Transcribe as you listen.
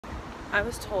I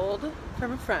was told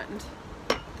from a friend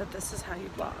that this is how you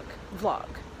vlog.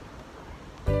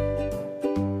 I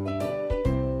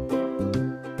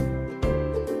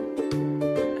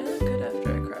look good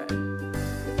after I cry.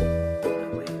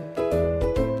 Oh wait.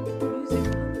 Music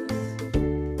on this.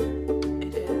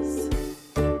 It is.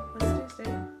 What's today's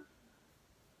date?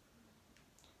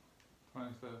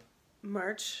 25th.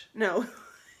 March. No.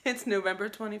 It's November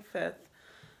 25th.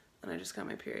 And I just got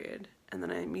my period. And then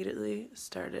I immediately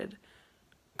started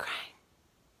crying.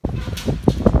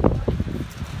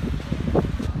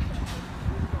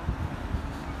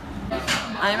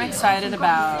 I'm excited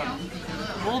about,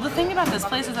 well, the thing about this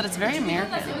place is that it's very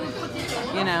American,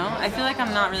 you know? I feel like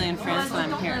I'm not really in France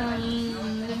when I'm here,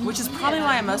 which is probably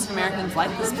why most Americans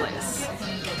like this place.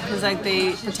 Because like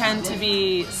they pretend to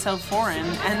be so foreign,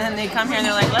 and then they come here and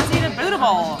they're like, let's eat a Buddha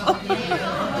bowl.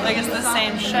 Like it's the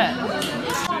same shit.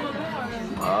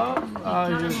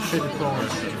 Je fais du temps.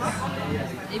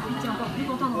 Et puis tu es encore plus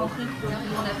content de rentrer.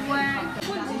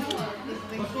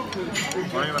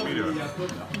 Why are you gonna be there?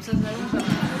 Comme ça,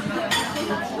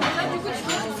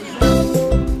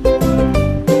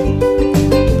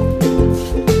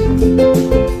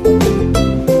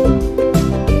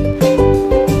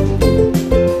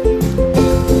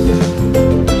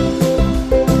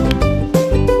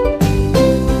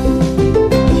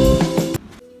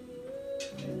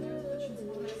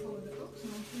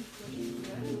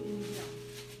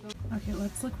 Okay,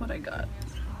 let's look what I got.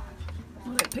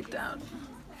 What I picked out.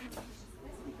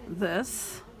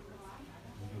 This.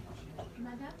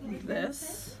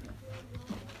 This.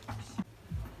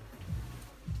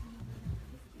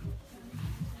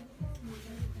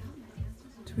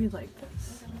 Do we like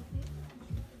this?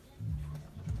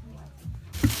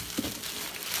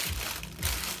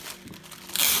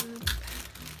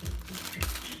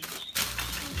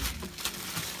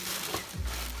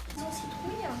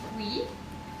 oui.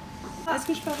 Est-ce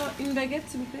que je peux avoir une baguette,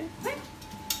 s'il vous plaît? Oui.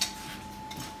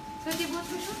 Souhaitez-vous autre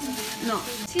chose? Non.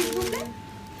 S'il vous plaît.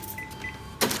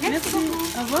 Merci. Au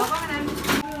revoir. Au revoir, madame.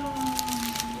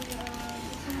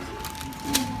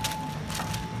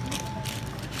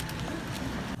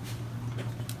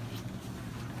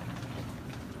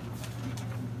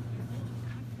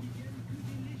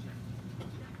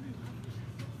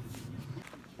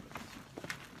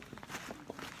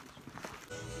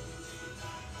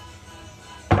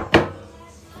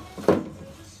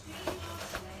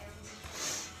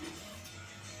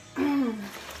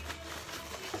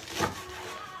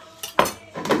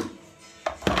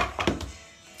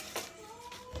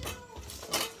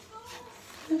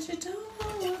 And you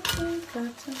don't know what we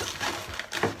got to.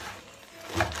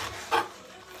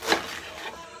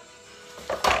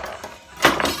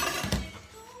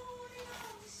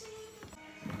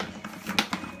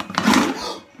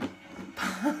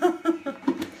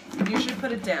 You should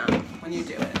put it down when you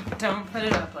do it. Don't put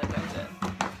it up like I did.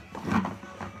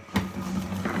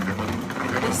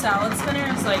 The salad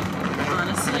spinner is like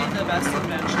honestly the best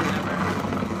invention ever.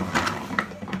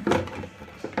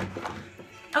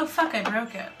 Oh fuck, I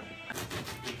broke it.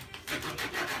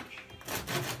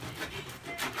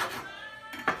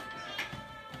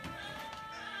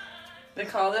 They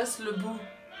call this le bout.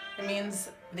 It means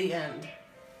the end.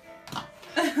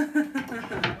 Alright,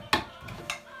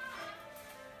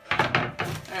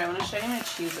 I want to show you my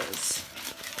cheeses.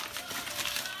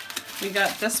 We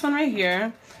got this one right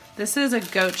here. This is a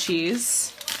goat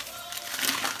cheese.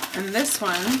 And this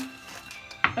one,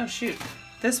 oh shoot.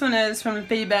 This one is from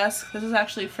Pays Basque. This is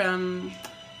actually from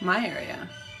my area.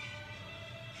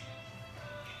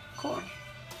 Cool.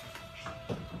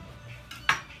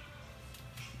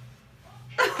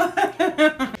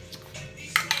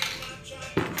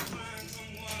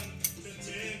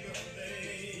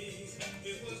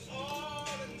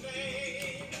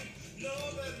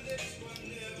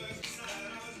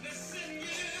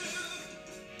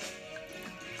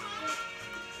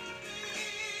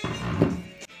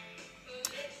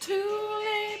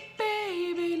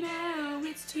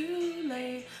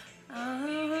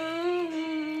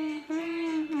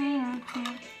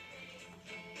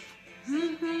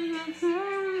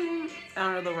 I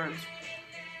don't know the words.